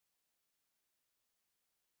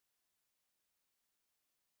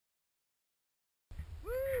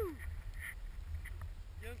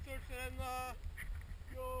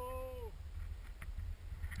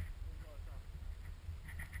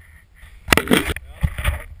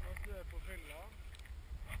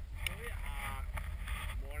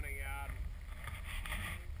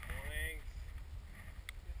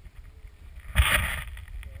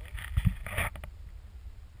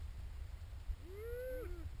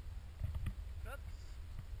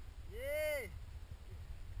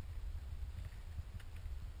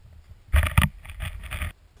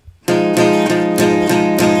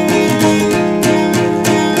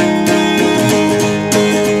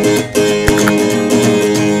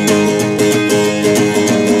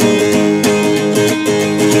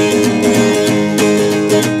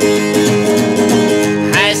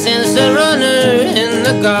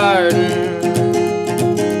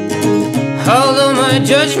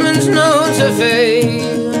sportsman's known to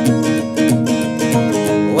fail.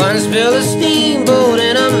 Once built a steamboat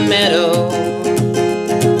in a meadow,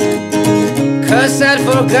 'cause I'd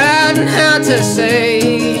forgotten how to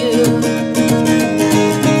sail.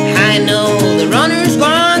 I know the runner's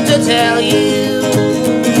going to tell you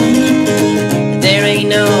there ain't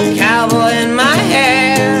no cowboy in my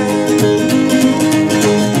hair.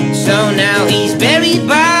 So now he's buried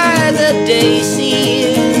by the day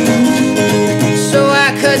seals, so I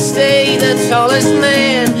could stay the tallest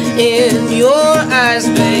man in your eyes,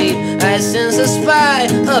 babe. I sense a spy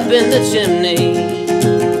up in the chimney.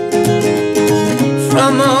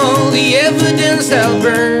 From all the evidence I'll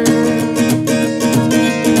burn,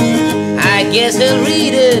 I guess he'll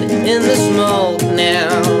read it in the smoke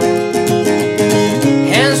now,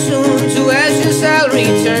 and soon to ashes I'll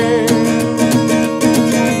return.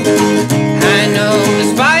 I know the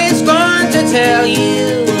spy is going to tell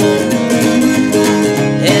you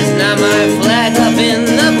there's not my flag up in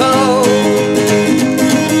the boat.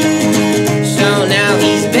 So now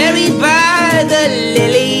he's buried by the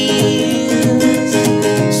lilies,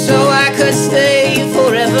 so I could stay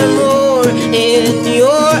forevermore in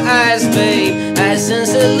your eyes, babe. I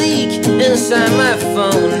sense a leak inside my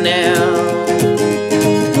phone now,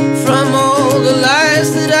 from all the lies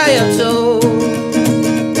that I have told.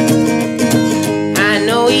 I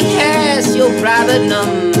know he has your private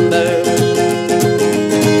number,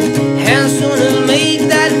 and soon he'll make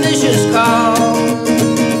that vicious call.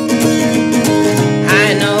 I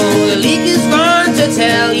know the leak is going to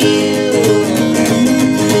tell you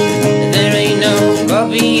there ain't no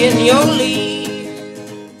puppy in your league.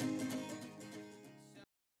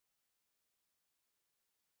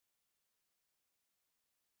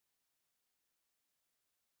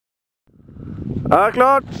 Ja,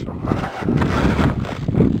 klart.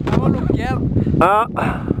 Jeg må lukke igjen. Ja.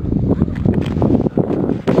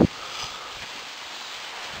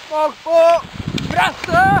 Bak på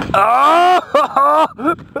brettet!